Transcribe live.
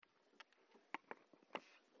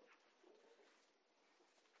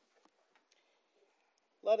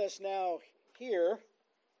Let us now hear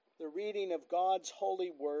the reading of God's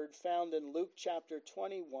holy word found in Luke chapter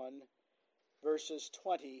 21, verses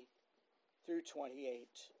 20 through 28.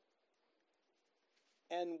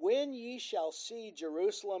 And when ye shall see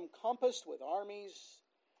Jerusalem compassed with armies,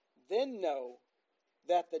 then know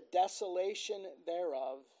that the desolation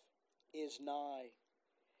thereof is nigh.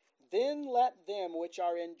 Then let them which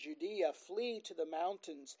are in Judea flee to the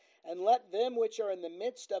mountains, and let them which are in the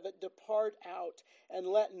midst of it depart out, and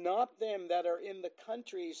let not them that are in the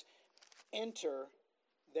countries enter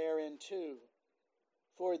thereinto.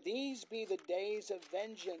 For these be the days of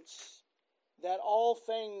vengeance, that all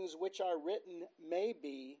things which are written may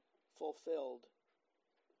be fulfilled.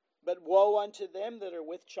 But woe unto them that are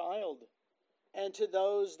with child, and to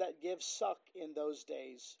those that give suck in those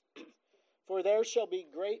days. For there shall be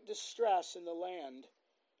great distress in the land,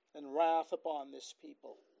 and wrath upon this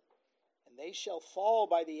people. And they shall fall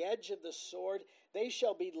by the edge of the sword, they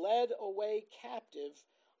shall be led away captive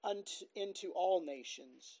into all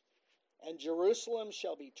nations. And Jerusalem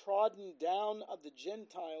shall be trodden down of the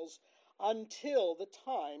Gentiles, until the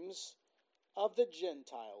times of the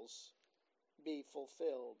Gentiles be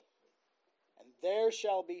fulfilled. And there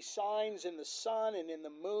shall be signs in the sun, and in the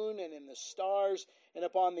moon, and in the stars, and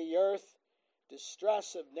upon the earth,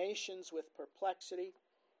 distress of nations with perplexity,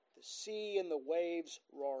 the sea and the waves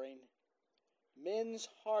roaring, men's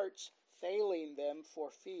hearts failing them for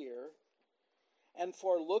fear, and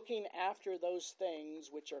for looking after those things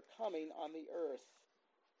which are coming on the earth.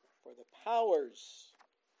 For the powers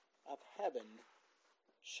of heaven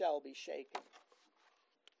shall be shaken.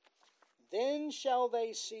 Then shall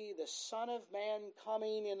they see the Son of Man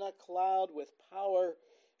coming in a cloud with power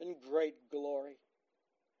and great glory.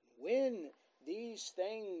 When these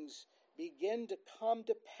things begin to come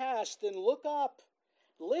to pass, then look up,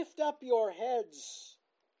 lift up your heads,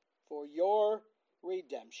 for your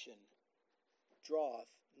redemption draweth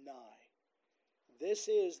nigh. This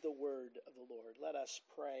is the word of the Lord. Let us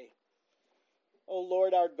pray. O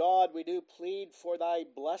Lord our God, we do plead for thy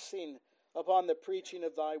blessing upon the preaching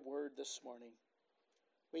of thy word this morning.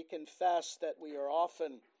 We confess that we are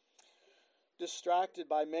often distracted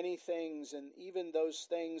by many things, and even those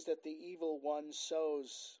things that the evil one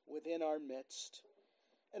sows within our midst.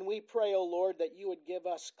 And we pray, O Lord, that you would give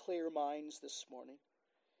us clear minds this morning,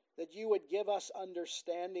 that you would give us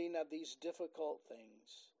understanding of these difficult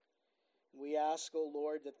things. We ask, O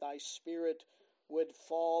Lord, that thy Spirit would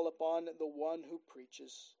fall upon the one who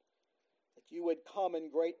preaches, that you would come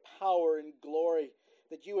in great power and glory,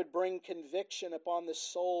 that you would bring conviction upon the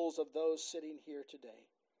souls of those sitting here today.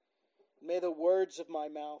 May the words of my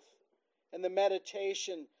mouth and the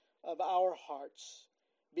meditation of our hearts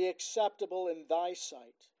be acceptable in thy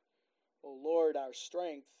sight, O Lord, our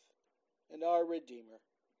strength and our Redeemer.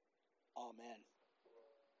 Amen.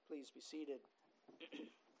 Please be seated.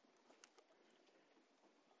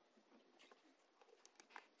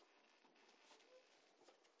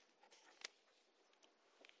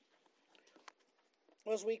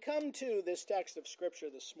 As we come to this text of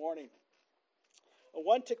Scripture this morning, I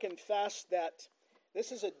want to confess that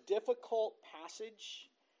this is a difficult passage.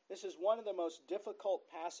 This is one of the most difficult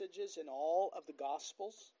passages in all of the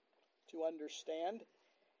Gospels to understand,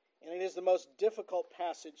 and it is the most difficult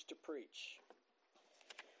passage to preach.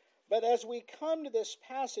 But as we come to this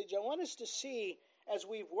passage, I want us to see, as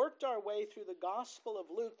we've worked our way through the Gospel of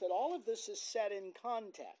Luke, that all of this is set in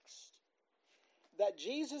context. That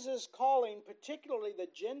Jesus is calling particularly the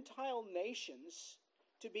Gentile nations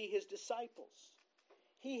to be his disciples.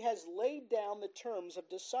 He has laid down the terms of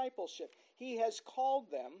discipleship. He has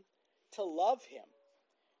called them to love him,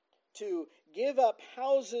 to give up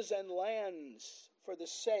houses and lands for the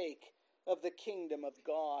sake of the kingdom of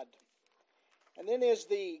God. And then as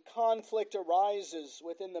the conflict arises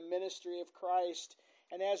within the ministry of Christ,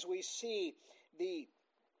 and as we see the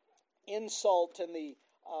insult and the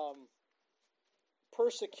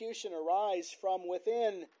persecution arise from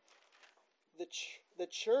within the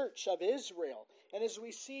church of Israel, and as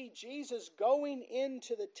we see Jesus going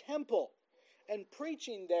into the temple and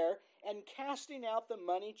preaching there and casting out the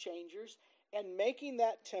money changers and making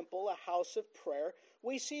that temple a house of prayer,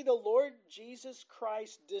 we see the Lord Jesus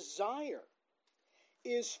Christ's desire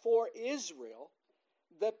is for Israel,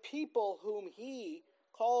 the people whom he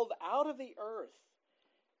called out of the earth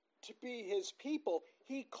to be his people.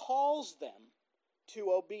 He calls them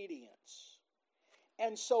to obedience.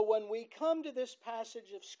 And so when we come to this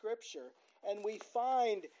passage of Scripture and we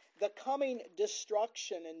find the coming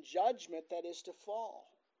destruction and judgment that is to fall,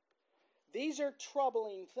 these are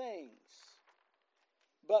troubling things.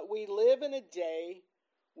 But we live in a day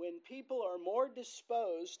when people are more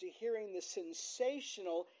disposed to hearing the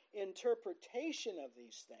sensational interpretation of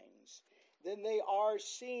these things than they are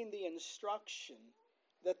seeing the instruction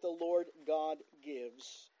that the Lord God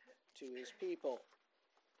gives to his people.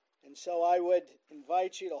 And so I would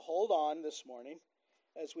invite you to hold on this morning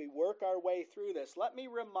as we work our way through this. Let me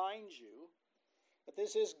remind you that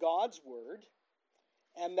this is God's Word,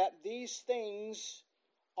 and that these things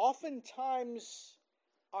oftentimes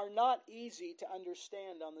are not easy to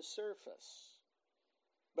understand on the surface.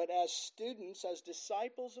 But as students, as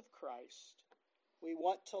disciples of Christ, we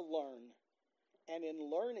want to learn. And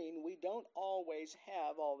in learning, we don't always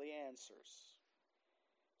have all the answers.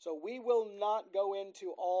 So we will not go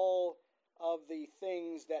into all of the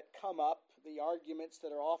things that come up, the arguments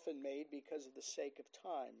that are often made because of the sake of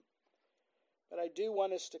time. But I do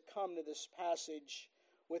want us to come to this passage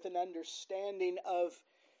with an understanding of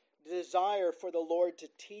desire for the Lord to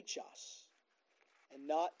teach us, and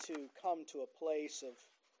not to come to a place of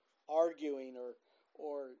arguing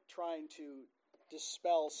or trying to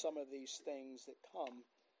dispel some of these things that come in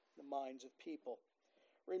the minds of people.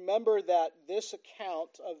 Remember that this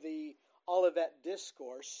account of the Olivet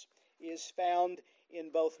Discourse is found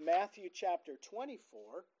in both Matthew chapter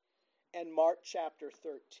 24 and Mark chapter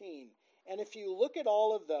 13. And if you look at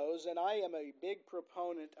all of those, and I am a big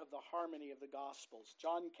proponent of the harmony of the Gospels.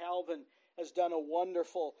 John Calvin has done a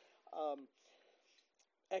wonderful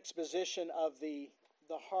exposition of the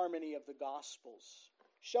harmony of the Gospels,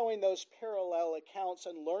 showing those parallel accounts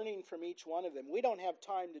and learning from each one of them. We don't have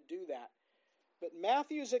time to do that. But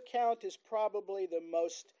Matthew's account is probably the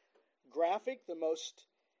most graphic, the most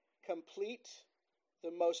complete,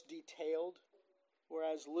 the most detailed,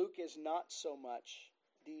 whereas Luke is not so much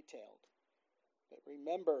detailed. But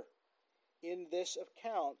remember, in this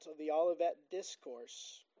account of the Olivet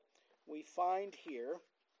Discourse, we find here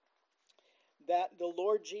that the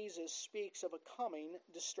Lord Jesus speaks of a coming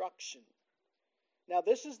destruction. Now,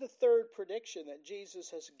 this is the third prediction that Jesus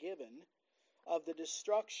has given of the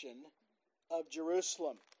destruction of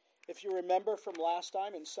Jerusalem. If you remember from last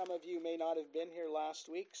time, and some of you may not have been here last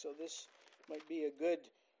week, so this might be a good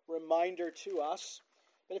reminder to us.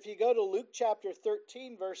 But if you go to Luke chapter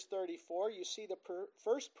 13, verse 34, you see the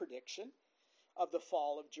first prediction of the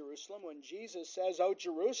fall of Jerusalem when Jesus says, "O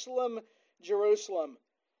Jerusalem, Jerusalem,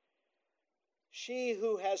 she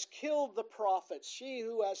who has killed the prophets, she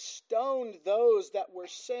who has stoned those that were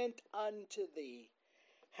sent unto thee,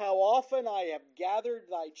 how often I have gathered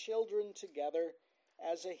thy children together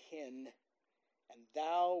as a hen, and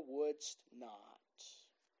thou wouldst not.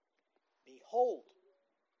 Behold,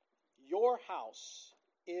 your house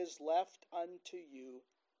is left unto you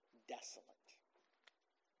desolate."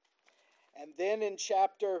 And then in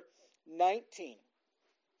chapter 19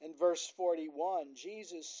 and verse 41,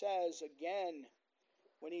 Jesus says again,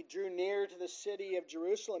 when he drew near to the city of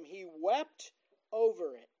Jerusalem, he wept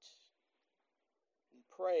over it and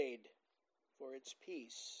prayed for its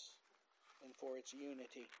peace and for its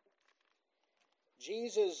unity.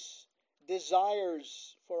 Jesus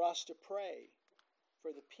desires for us to pray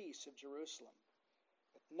for the peace of Jerusalem.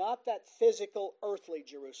 Not that physical, earthly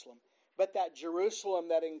Jerusalem, but that Jerusalem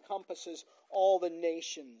that encompasses all the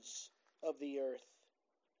nations of the earth.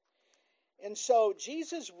 And so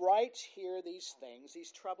Jesus writes here these things,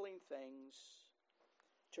 these troubling things,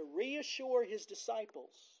 to reassure his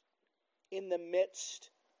disciples in the midst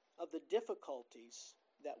of the difficulties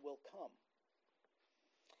that will come.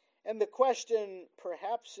 And the question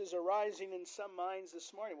perhaps is arising in some minds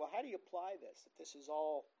this morning, well, how do you apply this? If this is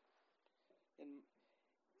all in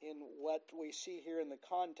what we see here in the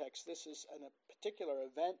context, this is a particular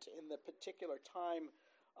event in the particular time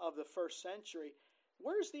of the first century.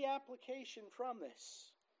 Where's the application from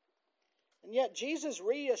this? And yet Jesus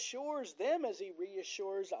reassures them as he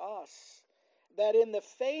reassures us that in the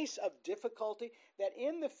face of difficulty, that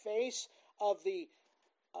in the face of the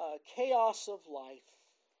chaos of life,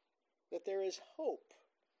 that there is hope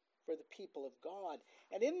for the people of God.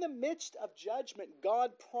 And in the midst of judgment,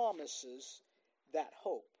 God promises that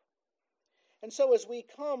hope. And so as we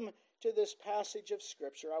come to this passage of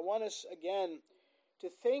Scripture, I want us again to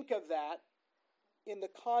think of that in the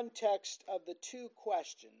context of the two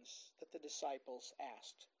questions that the disciples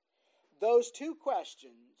asked. Those two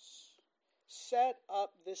questions set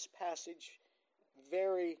up this passage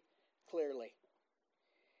very clearly.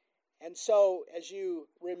 And so, as you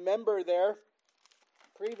remember there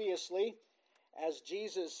previously, as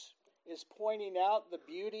Jesus is pointing out the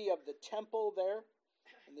beauty of the temple there,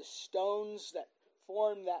 and the stones that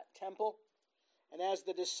form that temple, and as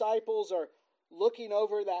the disciples are looking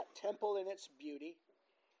over that temple in its beauty,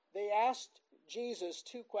 they asked Jesus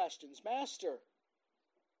two questions. Master,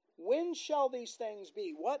 When shall these things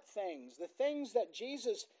be? What things? The things that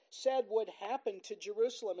Jesus said would happen to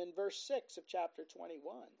Jerusalem in verse 6 of chapter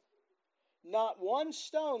 21. Not one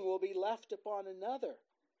stone will be left upon another.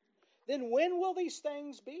 Then when will these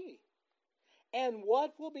things be? And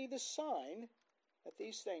what will be the sign that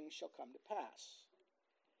these things shall come to pass?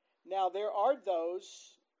 Now there are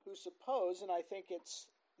those who suppose, and I think it's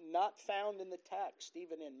not found in the text,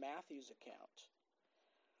 even in Matthew's account,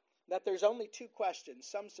 that there's only two questions.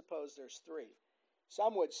 Some suppose there's three.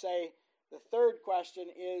 Some would say the third question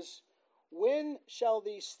is, when shall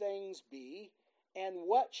these things be, and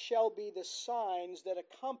what shall be the signs that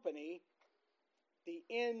accompany the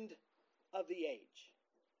end of the age?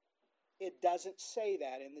 It doesn't say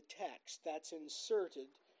that in the text. That's inserted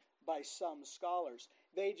by some scholars.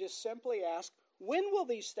 They just simply ask, when will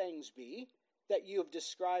these things be that you have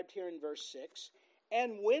described here in verse 6,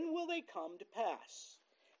 and when will they come to pass?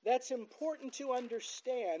 That's important to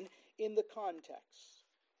understand in the context,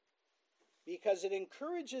 because it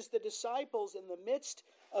encourages the disciples in the midst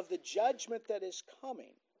of the judgment that is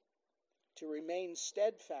coming to remain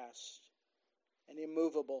steadfast and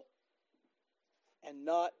immovable and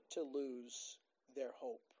not to lose their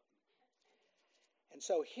hope. And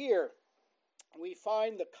so here we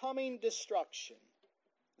find the coming destruction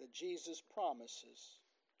that Jesus promises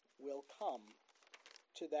will come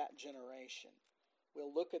to that generation.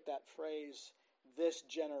 We'll look at that phrase, this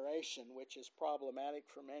generation, which is problematic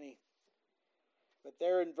for many. But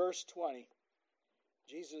there in verse 20,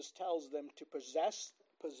 Jesus tells them to possess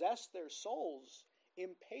their souls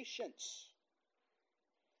in patience.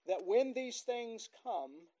 That when these things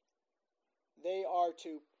come, they are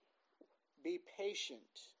to be patient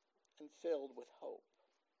and filled with hope.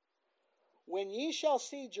 When ye shall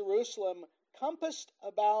see Jerusalem compassed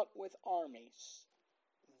about with armies,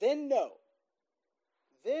 then know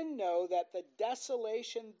that the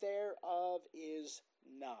desolation thereof is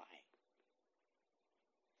nigh.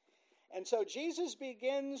 And so Jesus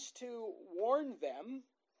begins to warn them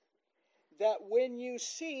that when you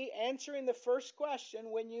see, answering the first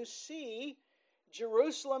question, when you see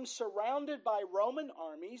Jerusalem surrounded by Roman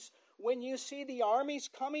armies, when you see the armies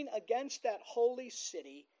coming against that holy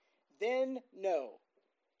city, then know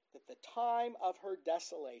that the time of her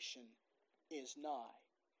desolation is nigh.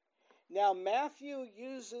 Now Matthew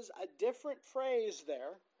uses a different phrase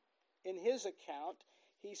there in his account.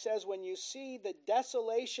 He says, when you see the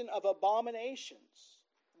desolation of abominations,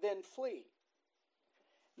 then flee.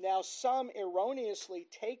 Now some erroneously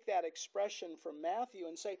take that expression from Matthew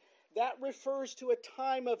and say that refers to a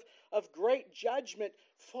time of great judgment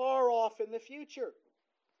far off in the future.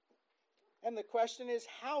 And the question is,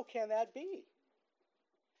 how can that be?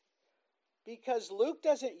 Because Luke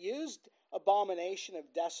doesn't use abomination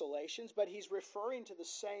of desolations, but he's referring to the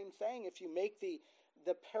same thing. If you make the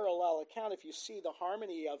parallel account, if you see the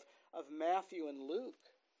harmony of Matthew and Luke,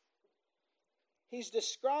 he's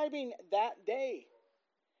describing that day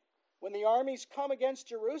when the armies come against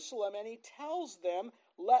Jerusalem, and he tells them,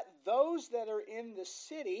 let those that are in the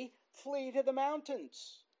city flee to the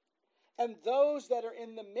mountains, and those that are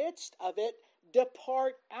in the midst of it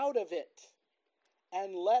depart out of it,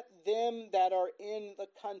 and let them that are in the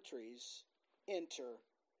countries enter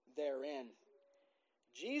therein.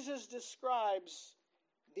 Jesus describes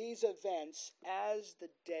these events as the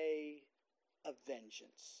day of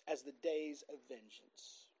vengeance, as the days of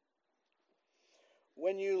vengeance.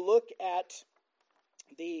 When you look at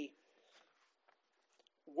the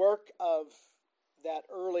work of that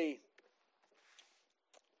early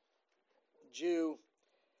Jew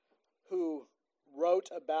who wrote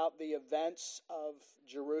about the events of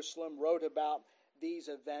Jerusalem, wrote about these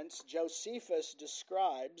events, Josephus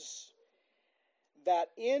describes that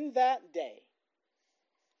in that day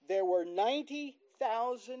there were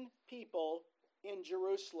 90,000 people in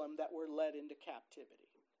Jerusalem that were led into captivity.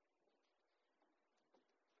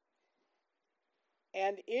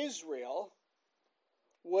 And Israel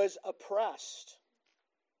was oppressed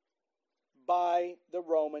by the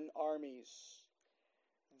Roman armies.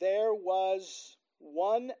 There was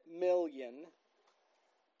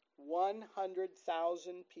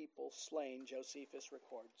 1,100,000 people slain, Josephus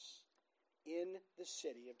records, in the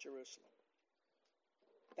city of Jerusalem.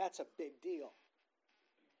 That's a big deal.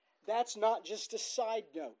 That's not just a side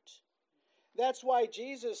note. That's why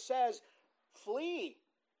Jesus says, flee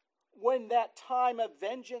when that time of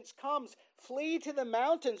vengeance comes. Flee to the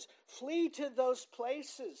mountains. Flee to those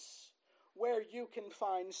places where you can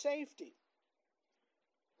find safety.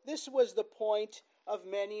 This was the point of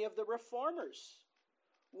many of the reformers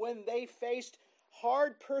when they faced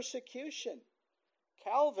hard persecution.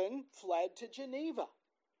 Calvin fled to Geneva.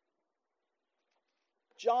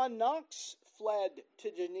 John Knox fled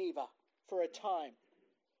to Geneva for a time.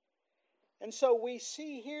 And so we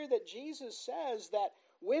see here that Jesus says that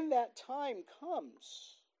when that time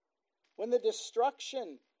comes, when the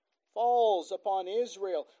destruction falls upon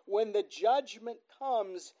Israel, when the judgment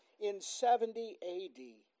comes in 70 AD,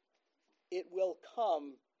 it will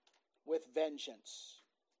come with vengeance.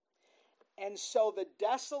 And so the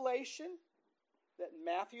desolation that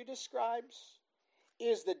Matthew describes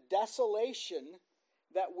is the desolation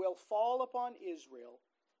that will fall upon Israel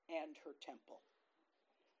and her temple.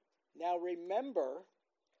 Now remember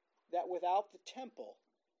that without the temple,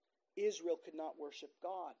 Israel could not worship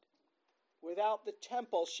God. Without the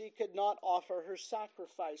temple, she could not offer her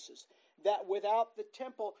sacrifices. That without the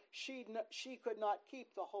temple, she could not keep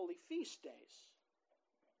the holy feast days.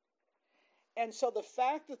 And so the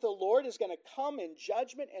fact that the Lord is going to come in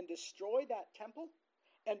judgment and destroy that temple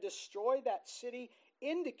and destroy that city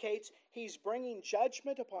indicates he's bringing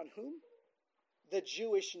judgment upon whom? The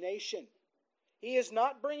Jewish nation. He is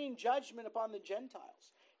not bringing judgment upon the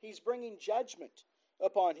Gentiles. He's bringing judgment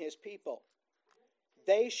upon his people.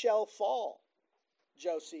 They shall fall,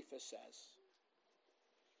 Josephus says,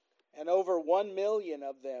 and over 1 million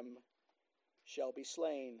of them shall be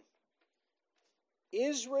slain.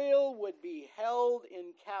 Israel would be held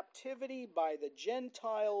in captivity by the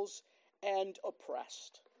Gentiles and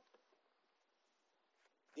oppressed.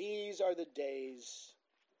 These are the days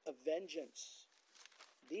of vengeance.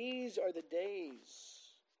 These are the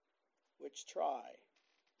days which try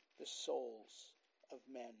the souls of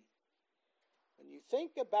men. When you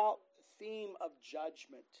think about the theme of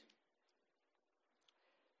judgment,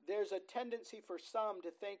 there's a tendency for some to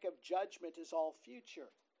think of judgment as all future.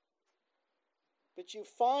 But you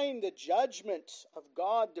find the judgment of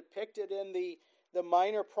God depicted in the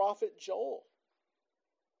minor prophet Joel.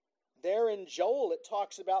 There in Joel it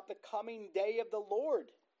talks about the coming day of the Lord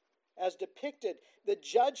as depicted, the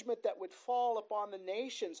judgment that would fall upon the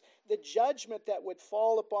nations, the judgment that would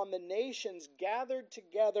fall upon the nations gathered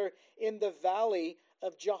together in the valley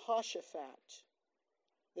of Jehoshaphat.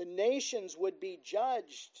 The nations would be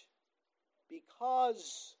judged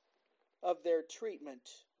because of their treatment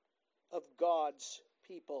of God's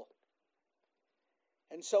people.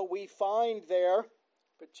 And so we find there,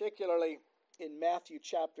 particularly in Matthew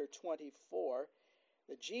chapter 24,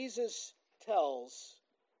 that Jesus tells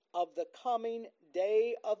of the coming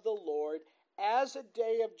day of the Lord as a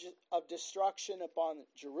day of destruction upon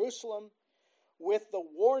Jerusalem, with the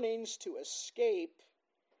warnings to escape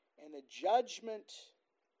and the judgment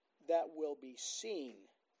that will be seen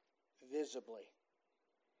visibly.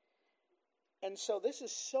 And so this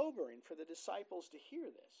is sobering for the disciples to hear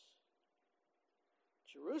this.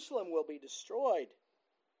 Jerusalem will be destroyed.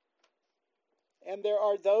 And there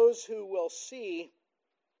are those who will see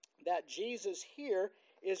that Jesus here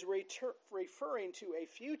is referring to a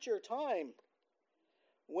future time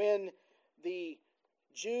when the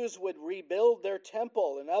Jews would rebuild their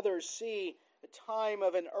temple, and others see a time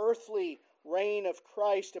of an earthly reign of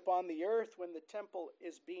Christ upon the earth when the temple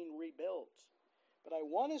is being rebuilt. But I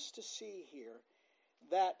want us to see here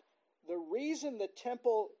that the reason the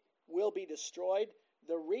temple will be destroyed,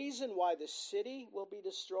 the reason why the city will be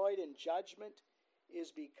destroyed in judgment,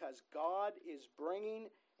 is because God is bringing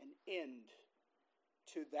an end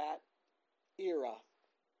to that era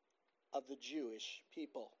of the Jewish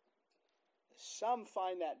people. Some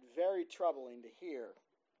find that very troubling to hear.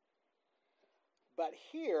 But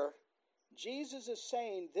here, Jesus is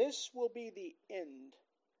saying this will be the end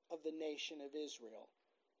of the nation of Israel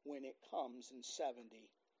when it comes in 70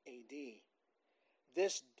 AD.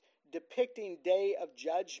 This depicting day of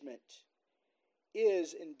judgment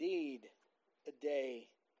is indeed a day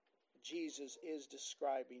Jesus is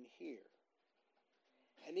describing here.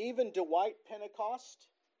 And even Dwight Pentecost,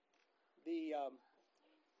 the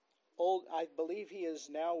I believe he is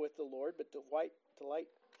now with the Lord, but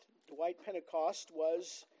Dwight Pentecost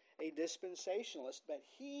was a dispensationalist, but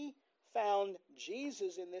he found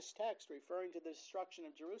Jesus in this text referring to the destruction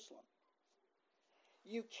of Jerusalem.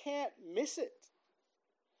 You can't miss it,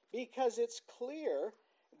 because it's clear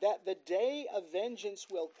that the day of vengeance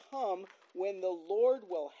will come when the Lord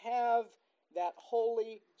will have that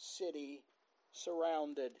holy city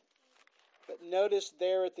surrounded. But notice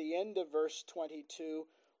there at the end of verse 22,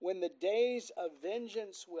 when the days of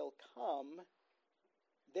vengeance will come,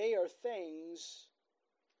 they are things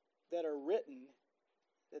that are written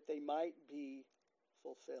that they might be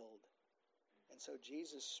fulfilled. And so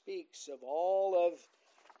Jesus speaks of all of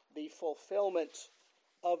the fulfillment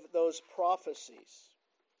of those prophecies.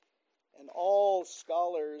 And all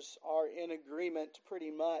scholars are in agreement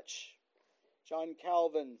pretty much. John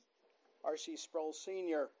Calvin R.C. Sproul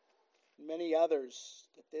Sr., and many others,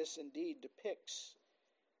 that this indeed depicts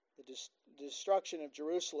the destruction of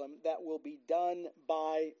Jerusalem that will be done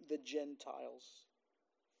by the Gentiles.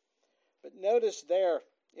 But notice there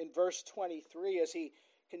in verse 23, as he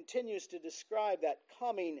continues to describe that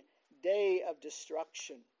coming day of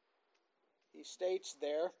destruction, he states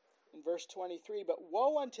there in verse 23, "But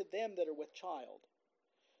woe unto them that are with child,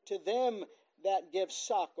 to them that give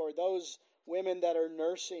suck, or those women that are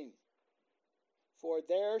nursing. For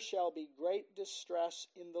there shall be great distress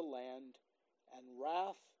in the land, and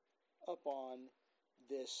wrath upon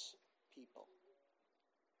this people."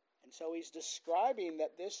 And so he's describing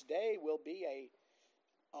that this day will be a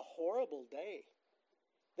horrible day.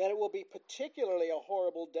 That it will be particularly a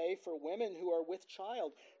horrible day for women who are with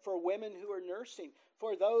child, for women who are nursing,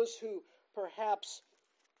 for those who perhaps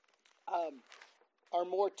are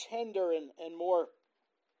more tender and more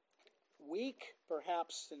weak,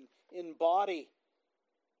 perhaps, in body.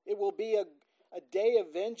 It will be a day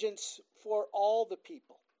of vengeance for all the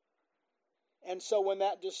people. And so when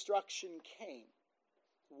that destruction came,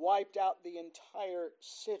 wiped out the entire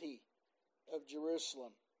city of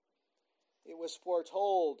Jerusalem, it was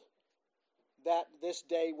foretold that this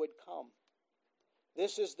day would come.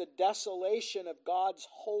 This is the desolation of God's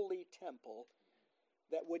holy temple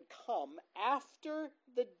that would come after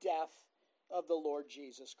the death of the Lord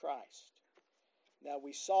Jesus Christ. Now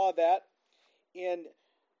we saw that in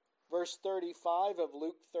verse 35 of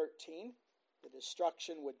Luke 13. The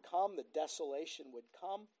destruction would come, the desolation would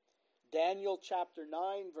come. Daniel chapter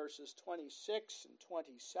 9 verses 26 and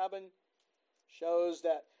 27 shows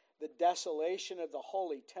that the desolation of the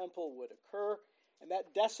holy temple would occur. And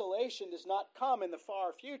that desolation does not come in the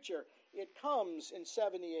far future. It comes in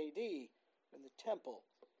 70 A.D. when the temple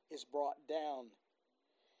is brought down.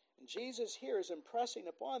 And Jesus here is impressing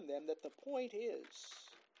upon them that the point is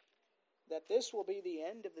that this will be the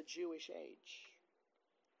end of the Jewish age.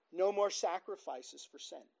 No more sacrifices for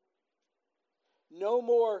sin. No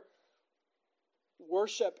more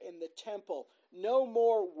worship in the temple. No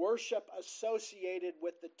more worship associated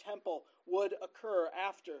with the temple would occur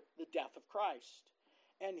after the death of Christ.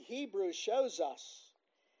 And Hebrews shows us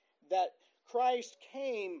that Christ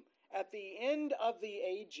came at the end of the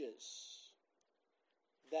ages,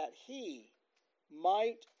 that he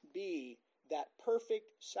might be that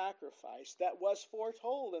perfect sacrifice that was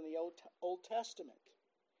foretold in the Old Testament.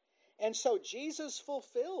 And so Jesus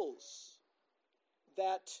fulfills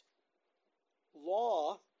that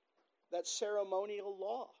law, that ceremonial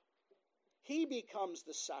law. He becomes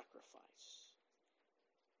the sacrifice.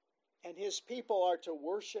 And his people are to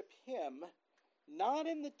worship him, not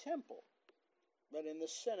in the temple, but in the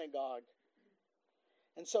synagogue.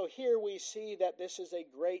 And so here we see that this is a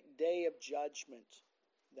great day of judgment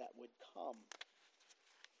that would come.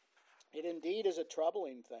 It indeed is a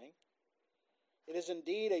troubling thing. It is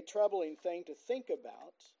indeed a troubling thing to think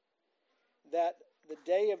about, that the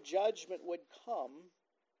day of judgment would come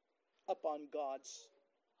upon God's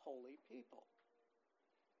holy people.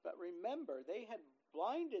 But remember, they had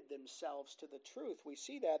blinded themselves to the truth. We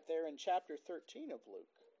see that there in chapter 13 of Luke.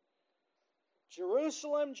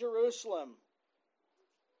 Jerusalem, Jerusalem,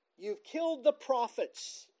 you've killed the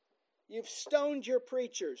prophets. You've stoned your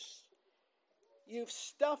preachers. You've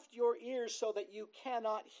stuffed your ears so that you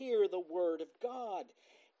cannot hear the word of God.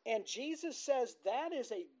 And Jesus says that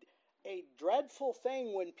is a dreadful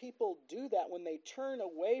thing when people do that, when they turn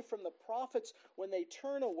away from the prophets, when they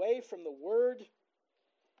turn away from the word.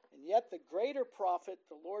 And yet the greater prophet,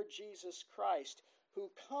 the Lord Jesus Christ,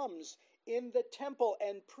 who comes in the temple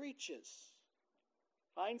and preaches,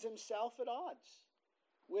 finds himself at odds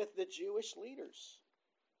with the Jewish leaders.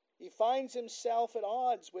 He finds himself at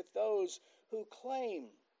odds with those who claim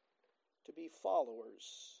to be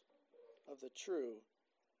followers of the true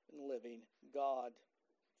and living God.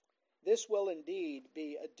 This will indeed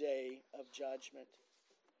be a day of judgment,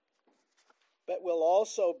 but will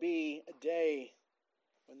also be a day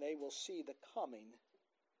when they will see the coming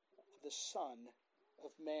of the Son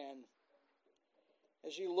of Man.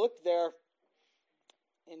 As you look there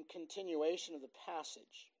in continuation of the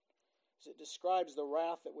passage, as it describes the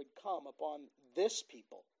wrath that would come upon this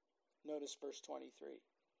people, notice verse 23,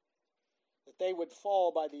 that they would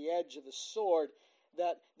fall by the edge of the sword,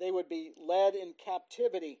 that they would be led in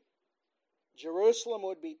captivity. Jerusalem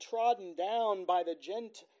would be trodden down by the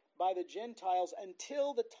Gentiles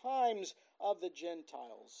until the times of the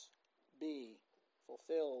Gentiles be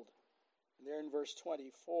fulfilled. And there in verse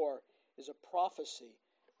 24 is a prophecy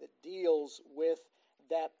that deals with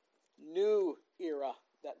that new era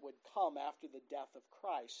that would come after the death of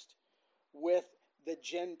Christ with the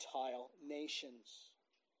Gentile nations.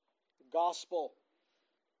 gospel,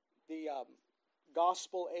 the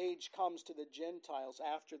gospel age comes to the Gentiles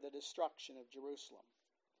after the destruction of Jerusalem.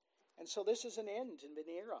 And so this is an end in an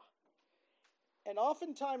era. And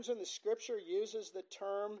oftentimes when the Scripture uses the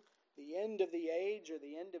term the end of the age or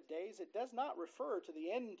the end of days, it does not refer to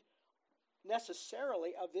the end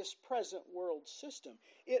necessarily of this present world system.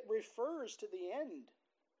 It refers to the end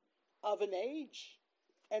of an age.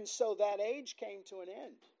 And so that age came to an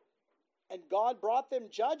end. And God brought them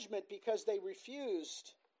judgment because they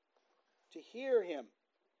refused to hear Him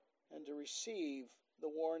and to receive the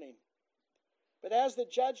warning. But as the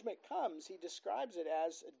judgment comes, He describes it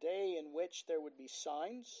as a day in which there would be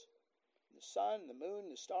signs, the sun, the moon,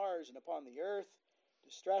 the stars, and upon the earth,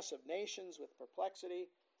 distress of nations with perplexity,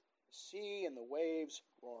 the sea and the waves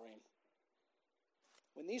roaring.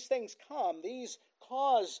 When these things come, these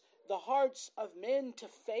cause the hearts of men to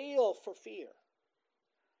fail for fear.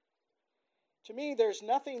 To me, there's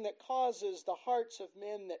nothing that causes the hearts of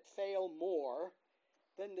men that fail more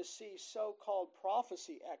than to see so-called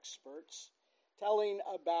prophecy experts telling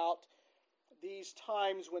about these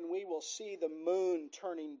times when we will see the moon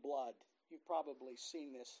turning blood. You've probably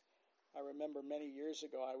seen this. I remember many years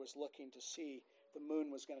ago I was looking to see if the moon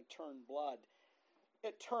was going to turn blood.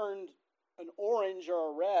 It turned an orange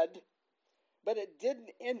or a red, but it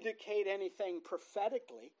didn't indicate anything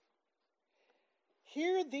prophetically.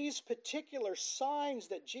 Here, these particular signs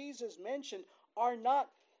that Jesus mentioned are not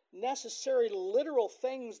necessarily literal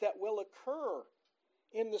things that will occur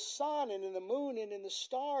in the sun and in the moon and in the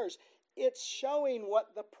stars. It's showing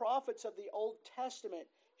what the prophets of the Old Testament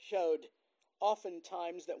showed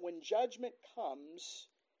oftentimes, that when judgment comes,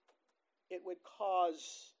 it would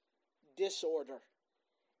cause disorder.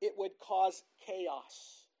 It would cause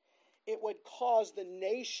chaos. It would cause the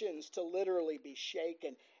nations to literally be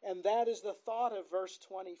shaken. And that is the thought of verse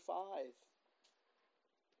 25.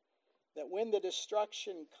 That when the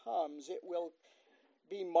destruction comes, it will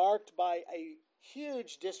be marked by a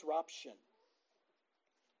huge disruption.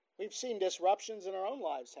 We've seen disruptions in our own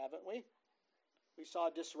lives, haven't we? We saw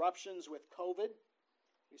disruptions with COVID.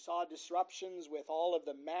 We saw disruptions with all of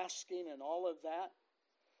the masking and all of that.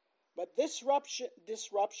 But this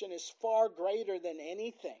disruption is far greater than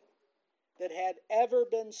anything that had ever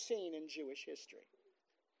been seen in Jewish history.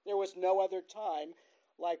 There was no other time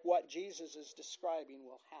like what Jesus is describing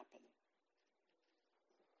will happen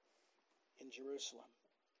in Jerusalem.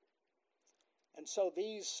 And so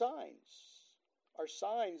these signs are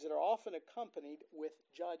signs that are often accompanied with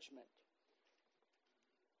judgment.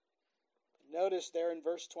 Notice there in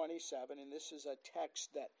verse 27, and this is a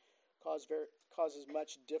text that causes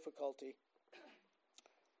much difficulty.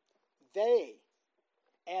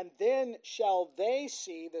 And then shall they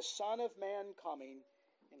see the Son of Man coming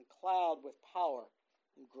in a cloud with power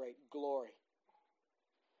and great glory.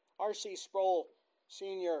 R.C. Sproul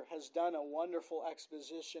Sr. has done a wonderful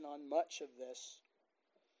exposition on much of this.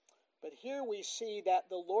 But here we see that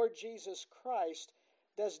the Lord Jesus Christ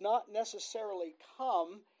does not necessarily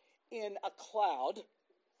come in a cloud,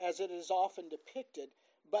 as it is often depicted,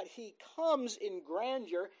 but He comes in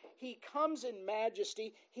grandeur, He comes in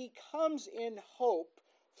majesty, He comes in hope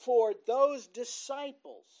for those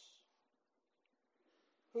disciples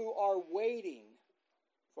who are waiting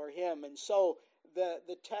for Him. And so the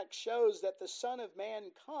text shows that the Son of Man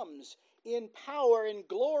comes in power and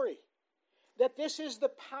glory. That this is the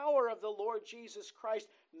power of the Lord Jesus Christ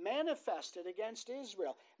manifested against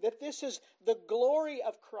Israel. That this is the glory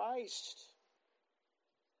of Christ.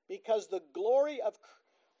 Because the glory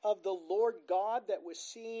of the Lord God that was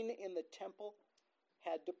seen in the temple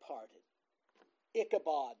had departed.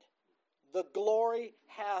 Ichabod, the glory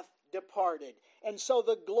hath departed. And so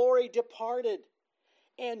the glory departed.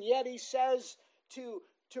 And yet He says to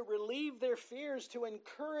relieve their fears, to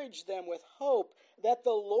encourage them with hope, that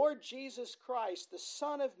the Lord Jesus Christ, the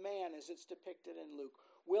Son of Man, as it's depicted in Luke,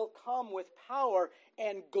 will come with power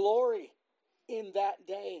and glory in that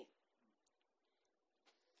day.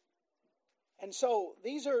 And so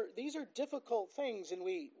these are difficult things, and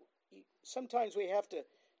sometimes we have to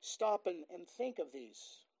stop and think of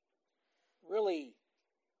these. Really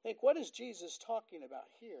think, what is Jesus talking about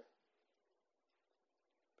here?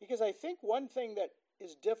 Because I think one thing that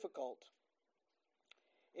is difficult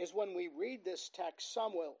is when we read this text,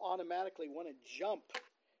 some will automatically want to jump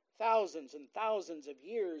thousands and thousands of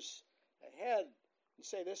years ahead and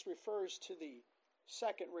say this refers to the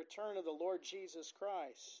second return of the Lord Jesus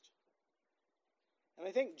Christ. And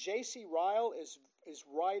I think J.C. Ryle is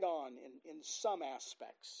right on in some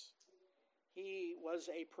aspects. He was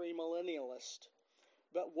a premillennialist.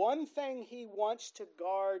 But one thing he wants to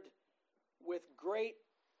guard with great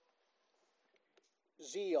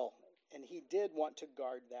zeal and he did want to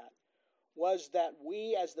guard that, was that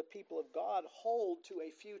we as the people of God hold to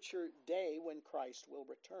a future day when Christ will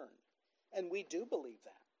return. And we do believe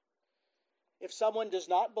that. If someone does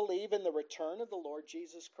not believe in the return of the Lord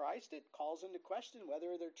Jesus Christ, it calls into question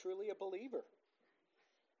whether they're truly a believer.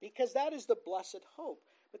 Because that is the blessed hope.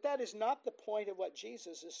 But that is not the point of what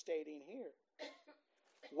Jesus is stating here.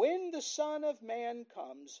 When the Son of Man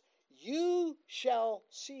comes, you shall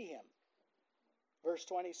see him. Verse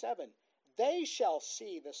 27, they shall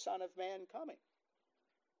see the Son of Man coming.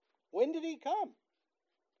 When did he come?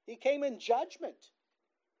 He came in judgment.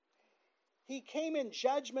 He came in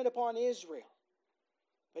judgment upon Israel.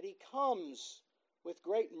 But he comes with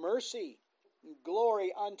great mercy and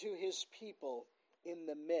glory unto his people in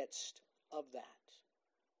the midst of that.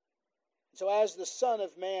 So as the Son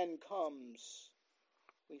of Man comes,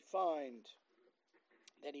 we find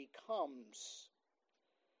that he comes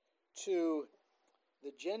to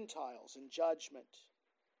the Gentiles in judgment,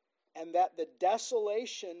 and that the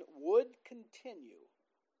desolation would continue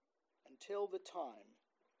until the time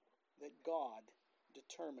that God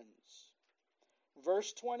determines.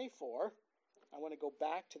 Verse 24, I want to go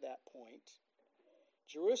back to that point.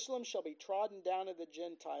 Jerusalem shall be trodden down of the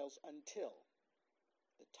Gentiles until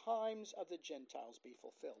the times of the Gentiles be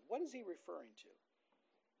fulfilled. What is he referring to?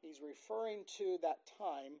 He's referring to that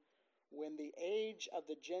time when the age of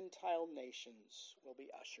the Gentile nations will be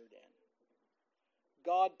ushered in.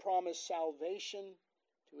 God promised salvation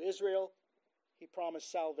to Israel. He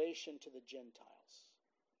promised salvation to the Gentiles.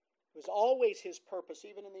 It was always his purpose,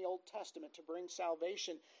 even in the Old Testament, to bring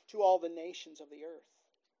salvation to all the nations of the earth.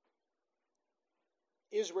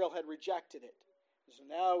 Israel had rejected it. So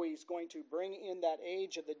now he's going to bring in that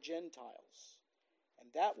age of the Gentiles. And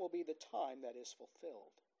that will be the time that is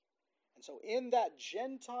fulfilled. And so in that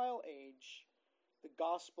Gentile age, the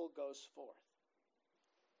gospel goes forth.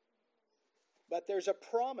 But there's a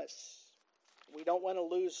promise we don't want to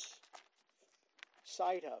lose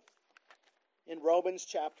sight of. In Romans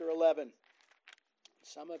chapter 11.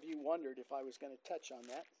 Some of you wondered if I was going to touch on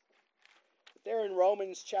that. But there in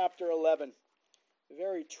Romans chapter 11, a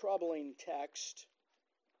very troubling text,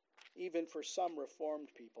 even for some Reformed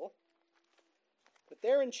people. But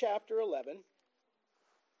there in chapter 11,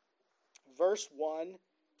 verse 1,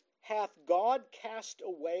 hath God cast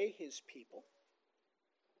away his people?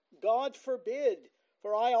 God forbid,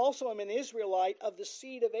 for I also am an Israelite of the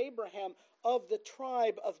seed of Abraham, of the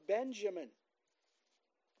tribe of Benjamin.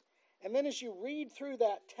 And then as you read through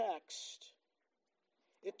that text,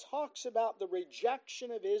 it talks about the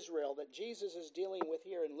rejection of Israel that Jesus is dealing with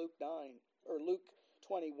here in Luke 9 or Luke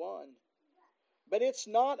 21. But it's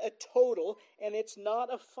not a total and it's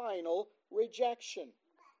not a final rejection.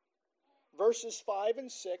 Verses 5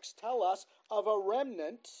 and 6 tell us of a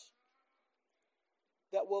remnant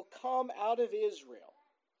that will come out of Israel.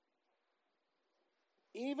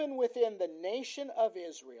 Even within the nation of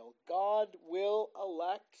Israel, God will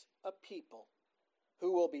elect a people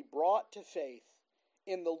who will be brought to faith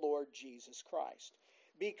in the Lord Jesus Christ.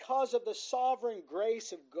 Because of the sovereign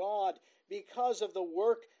grace of God, because of the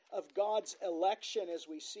work of God's election, as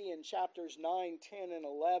we see in chapters 9, 10, and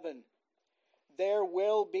 11, there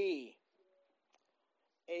will be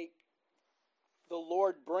the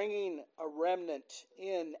Lord bringing a remnant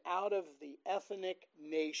in out of the ethnic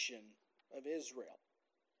nation of Israel.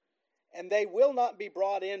 And they will not be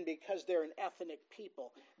brought in because they're an ethnic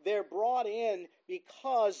people. They're brought in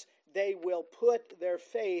because they will put their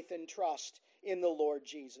faith and trust in the Lord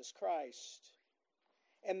Jesus Christ.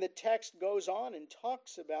 And the text goes on and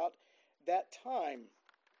talks about that time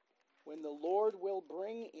when the Lord will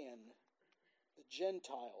bring in the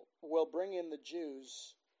Gentile, will bring in the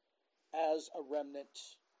Jews as a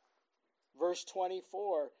remnant. Verse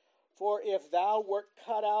 24, for if thou wert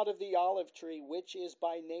cut out of the olive tree, which is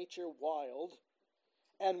by nature wild,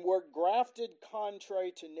 and wert grafted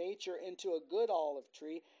contrary to nature into a good olive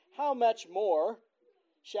tree, how much more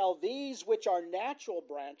shall these which are natural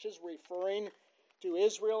branches, referring to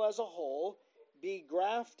Israel as a whole, be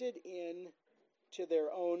grafted in to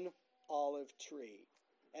their own olive tree?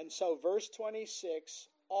 And so verse 26,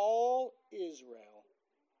 all Israel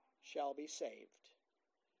shall be saved.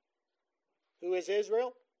 Who is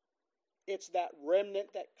Israel? It's that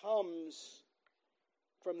remnant that comes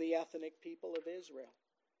from the ethnic people of Israel.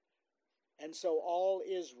 And so all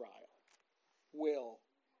Israel will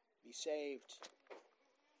be saved.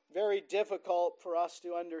 Very difficult for us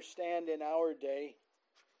to understand in our day.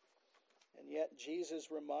 And yet Jesus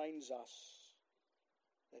reminds us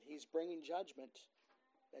that he's bringing judgment.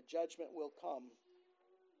 That judgment will come.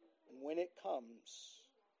 And when it comes,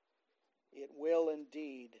 it will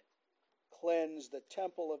indeed cleanse the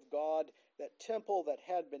temple of God, that temple that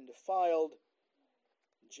had been defiled.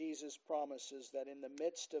 Jesus promises that in the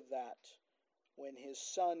midst of that, when his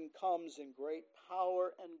Son comes in great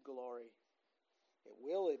power and glory, it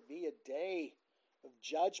will be a day of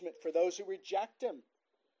judgment for those who reject him.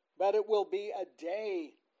 But it will be a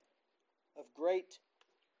day of great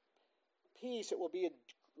peace. It will be a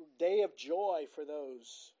day of joy for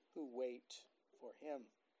those who wait for him.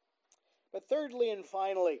 But thirdly and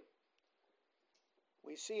finally,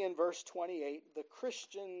 we see in verse 28 the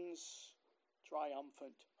Christian's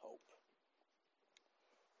triumphant hope.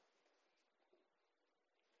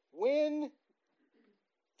 When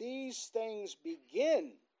these things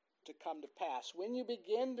begin to come to pass, when you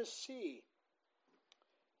begin to see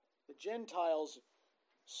the Gentiles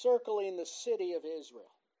circling the city of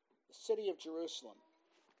Israel, the city of Jerusalem,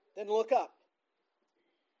 then look up.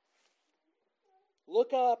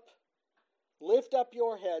 Look up, lift up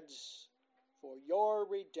your heads, for your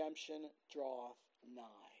redemption draweth nigh.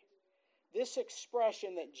 This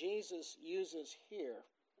expression that Jesus uses here,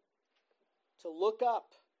 to look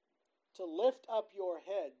up, to lift up your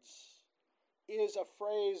heads, is a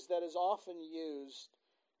phrase that is often used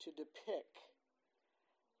to depict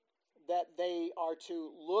that they are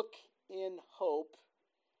to look in hope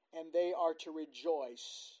and they are to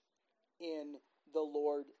rejoice in the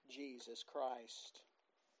Lord Jesus Christ.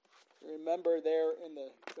 Remember there in the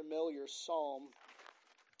familiar psalm,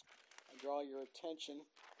 I draw your attention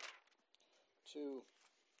to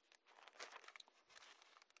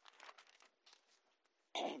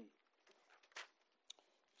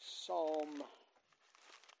Psalm,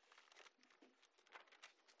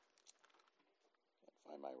 can't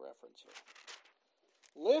find my reference here.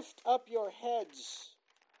 Lift up your heads,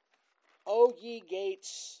 O ye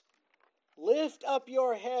gates. Lift up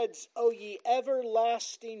your heads, O ye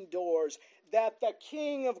everlasting doors, that the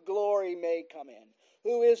King of glory may come in.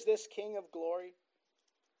 Who is this King of glory?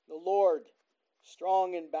 The Lord,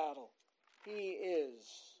 strong in battle. He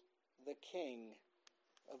is the King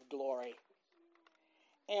of glory.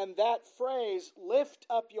 And that phrase, lift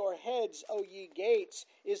up your heads, O ye gates,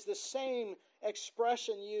 is the same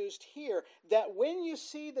expression used here, that when you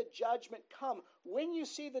see the judgment come, when you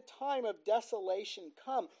see the time of desolation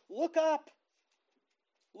come, look up.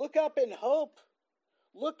 Look up in hope.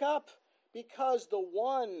 Look up because the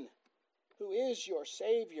one who is your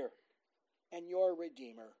Savior and your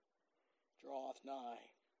Redeemer draweth nigh.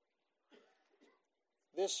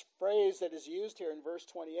 This phrase that is used here in verse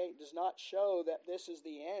 28 does not show that this is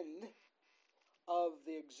the end of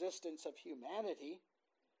the existence of humanity,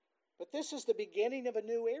 but this is the beginning of a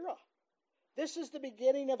new era. This is the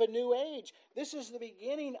beginning of a new age. This is the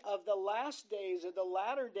beginning of the last days or the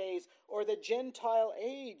latter days or the Gentile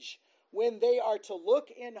age, when they are to look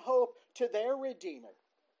in hope to their Redeemer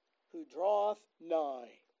who draweth nigh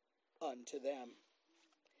unto them.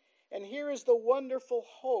 And here is the wonderful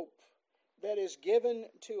hope that is given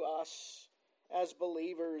to us as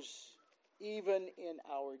believers even in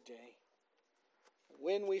our day.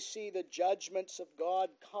 When we see the judgments of God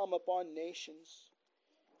come upon nations,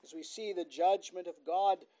 as we see the judgment of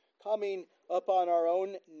God coming upon our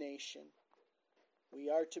own nation, we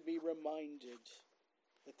are to be reminded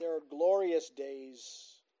that there are glorious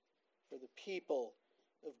days for the people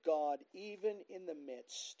of God, even in the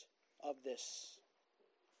midst of this.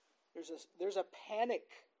 There's a panic.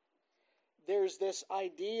 There's this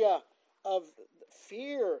idea of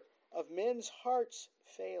fear of men's hearts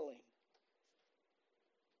failing.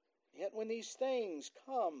 Yet when these things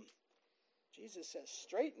come, Jesus says,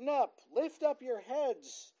 straighten up, lift up your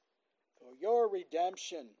heads, for your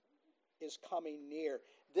redemption is coming near.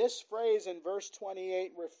 This phrase in verse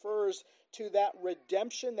 28 refers to that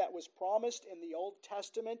redemption that was promised in the Old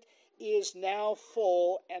Testament is now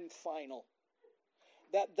full and final.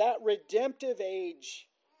 That redemptive age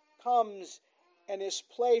comes and is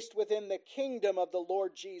placed within the kingdom of the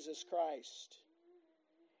Lord Jesus Christ.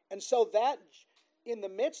 And so that, in the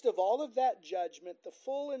midst of all of that judgment, the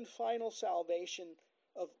full and final salvation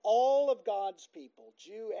of all of God's people,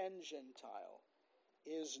 Jew and Gentile,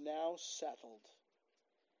 is now settled.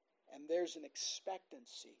 And there's an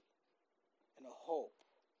expectancy and a hope.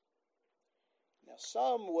 Now,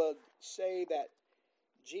 some would say that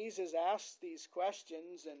Jesus asks these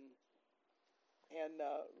questions and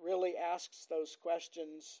really asks those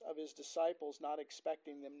questions of his disciples, not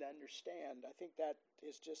expecting them to understand. I think that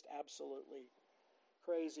is just absolutely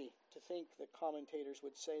crazy to think that commentators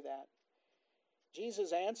would say that.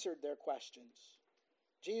 Jesus answered their questions.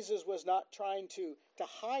 Jesus was not trying to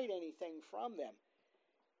hide anything from them.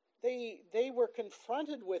 They were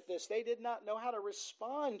confronted with this. They did not know how to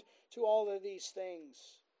respond to all of these things.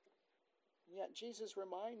 And yet Jesus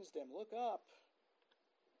reminds them, look up,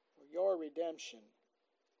 for your redemption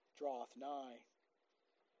draweth nigh.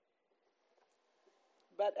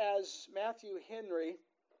 But as Matthew Henry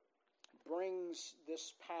brings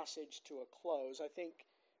this passage to a close, I think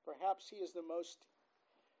perhaps he is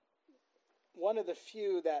one of the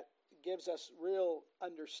few that gives us real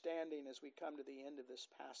understanding as we come to the end of this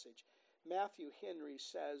passage. Matthew Henry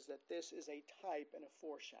says that this is a type and a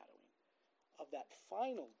foreshadowing of that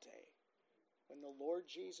final day when the Lord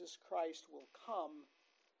Jesus Christ will come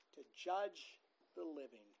to judge the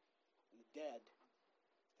living and the dead.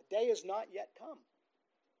 The day has not yet come.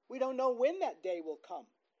 We don't know when that day will come.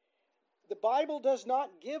 The Bible does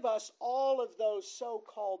not give us all of those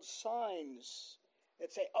so-called signs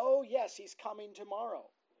that say, oh yes, he's coming tomorrow.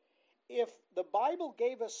 If the Bible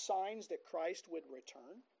gave us signs that Christ would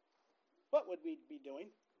return, what would we be doing?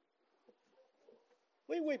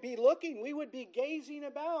 We would be looking, we would be gazing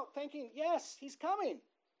about, thinking, yes, he's coming.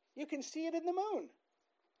 You can see it in the moon.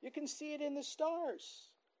 You can see it in the stars.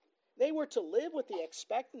 They were to live with the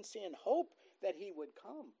expectancy and hope that he would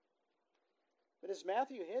come. But as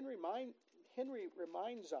Matthew Henry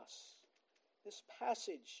reminds us, this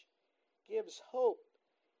passage gives hope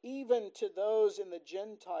even to those in the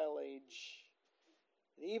Gentile age,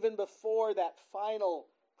 and even before that final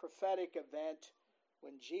prophetic event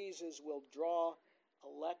when Jesus will draw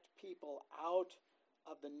elect people out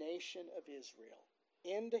of the nation of Israel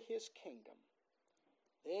into his kingdom.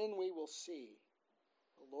 Then we will see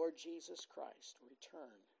the Lord Jesus Christ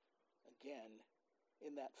return again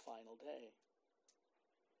in that final day.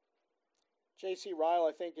 J.C. Ryle,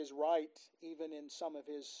 I think, is right, even in some of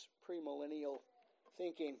his premillennial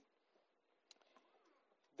thinking,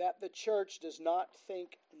 that the church does not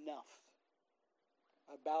think enough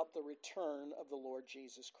about the return of the Lord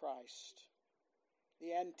Jesus Christ.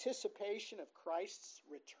 The anticipation of Christ's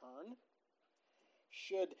return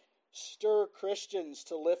should stir Christians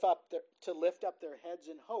to lift up their heads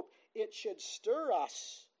in hope. It should stir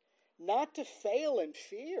us not to fail in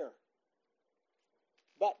fear,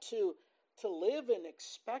 but to live in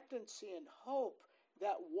expectancy and hope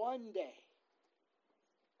that one day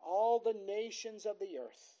all the nations of the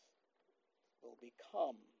earth will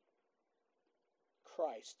become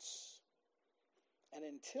Christ's. And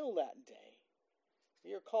until that day,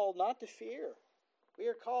 we are called not to fear. We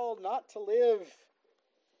are called not to live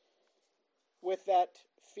with that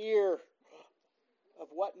fear of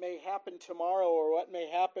what may happen tomorrow or what may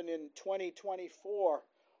happen in 2024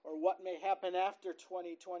 or what may happen after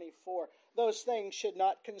 2024. Those things should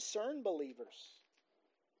not concern believers.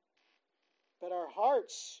 But our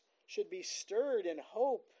hearts should be stirred in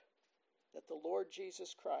hope that the Lord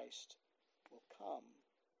Jesus Christ will come.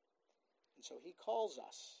 And so he calls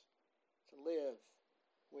us to live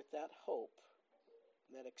with that hope,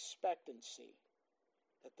 that expectancy,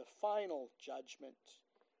 that the final judgment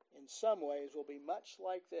in some ways will be much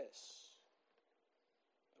like this.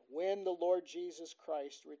 When the Lord Jesus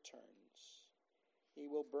Christ returns, he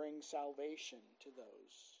will bring salvation to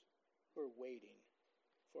those who are waiting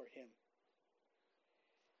for him.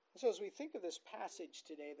 So as we think of this passage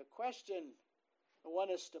today, the question I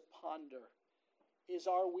want us to ponder is,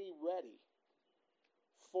 are we ready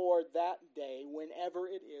for that day, whenever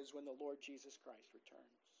it is, when the Lord Jesus Christ returns?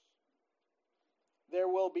 There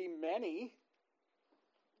will be many,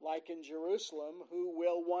 like in Jerusalem, who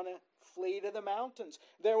will want to flee to the mountains.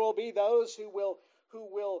 There will be those who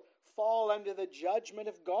will fall under the judgment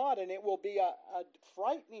of God, and it will be a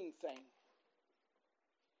frightening thing.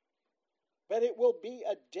 But it will be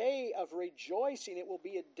a day of rejoicing. It will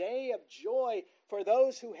be a day of joy for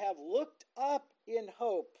those who have looked up in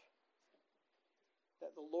hope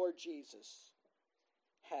that the Lord Jesus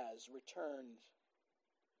has returned.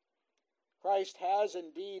 Christ has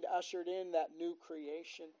indeed ushered in that new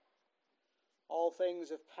creation. All things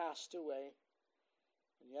have passed away,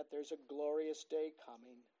 and yet there's a glorious day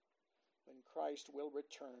coming when Christ will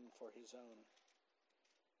return for his own.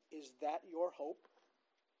 Is that your hope?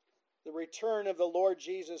 The return of the Lord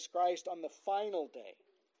Jesus Christ on the final day,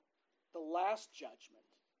 the last judgment,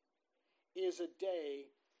 is a day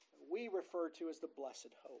we refer to as the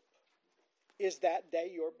blessed hope. Is that day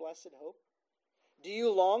your blessed hope? Do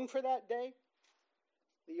you long for that day?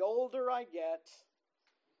 The older I get,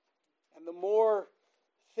 and the more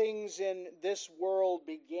things in this world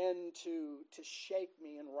begin to shake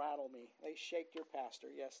me and rattle me. They shake your pastor,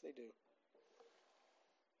 yes they do.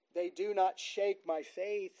 They do not shake my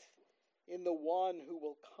faith in the one who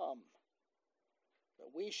will come.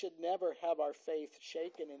 But we should never have our faith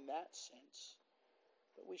shaken in that sense.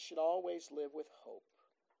 But we should always live with hope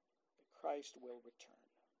that Christ will return.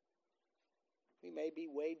 We may be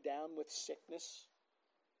weighed down with sickness.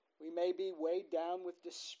 We may be weighed down with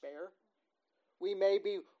despair. We may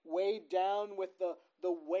be weighed down with the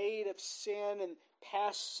weight of sin and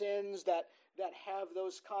past sins that have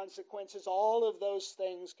those consequences. All of those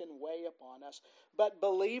things can weigh upon us. But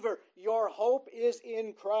believer, your hope is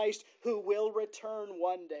in Christ, who will return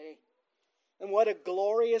one day. And what a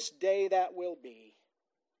glorious day that will be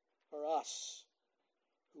for us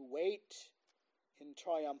who wait in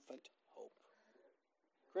triumphant hope.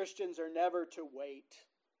 Christians are never to wait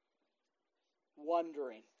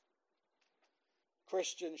wondering.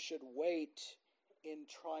 Christians should wait in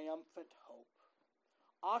triumphant hope,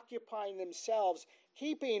 occupying themselves,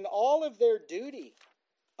 keeping all of their duty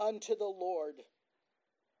unto the Lord,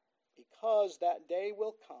 because that day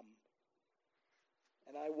will come.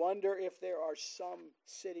 And I wonder if there are some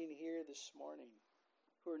sitting here this morning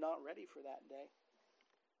who are not ready for that day.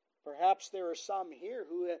 Perhaps there are some here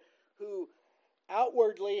who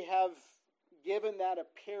outwardly have given that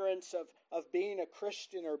appearance of being a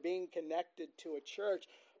Christian or being connected to a church.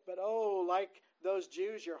 But like those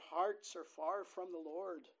Jews, your hearts are far from the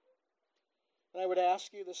Lord. And I would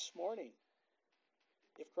ask you this morning,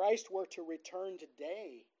 if Christ were to return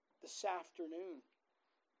today, this afternoon,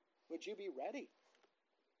 would you be ready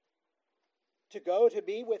to go to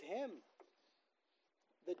be with Him?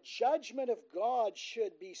 The judgment of God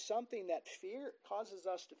should be something that causes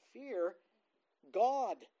us to fear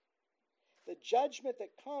God. The judgment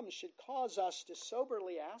that comes should cause us to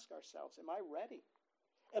soberly ask ourselves, am I ready?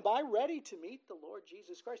 Am I ready to meet the Lord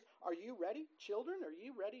Jesus Christ? Are you ready? Children, are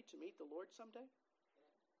you ready to meet the Lord someday?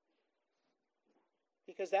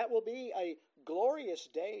 Because that will be a glorious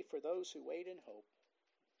day for those who wait in hope.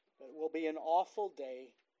 But it will be an awful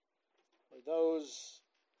day for those,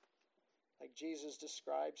 like Jesus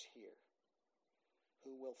describes here,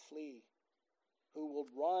 who will flee, who will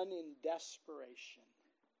run in desperation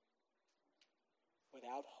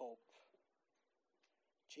without hope.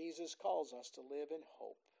 Jesus calls us to live in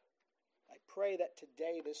hope. I pray that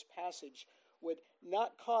today this passage would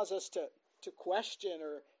not cause us to question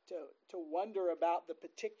or to wonder about the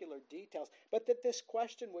particular details, but that this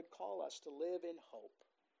question would call us to live in hope,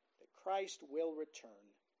 that Christ will return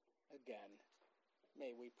again.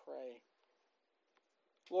 May we pray.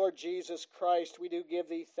 Lord Jesus Christ, we do give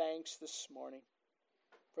Thee thanks this morning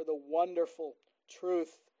for the wonderful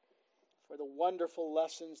truth, for the wonderful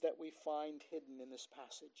lessons that we find hidden in this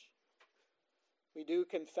passage. We do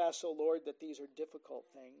confess, O Lord, that these are difficult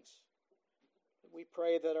things. We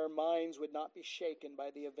pray that our minds would not be shaken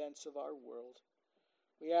by the events of our world.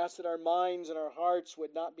 We ask that our minds and our hearts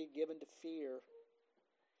would not be given to fear,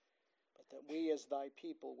 but that we as Thy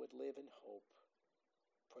people would live in hope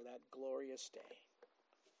for that glorious day.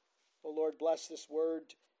 O Lord, bless this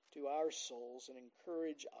word to our souls and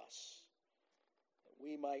encourage us that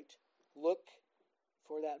we might look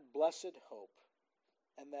for that blessed hope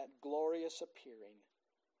and that glorious appearing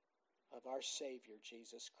of our Savior,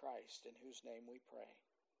 Jesus Christ, in whose name we pray.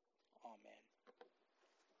 Amen.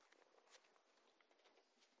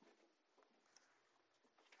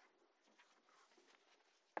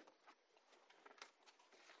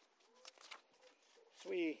 As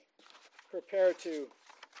we prepare to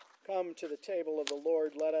come to the table of the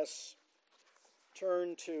Lord, let us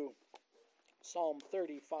turn to Psalm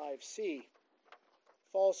 35c.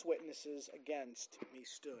 False witnesses against me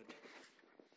stood.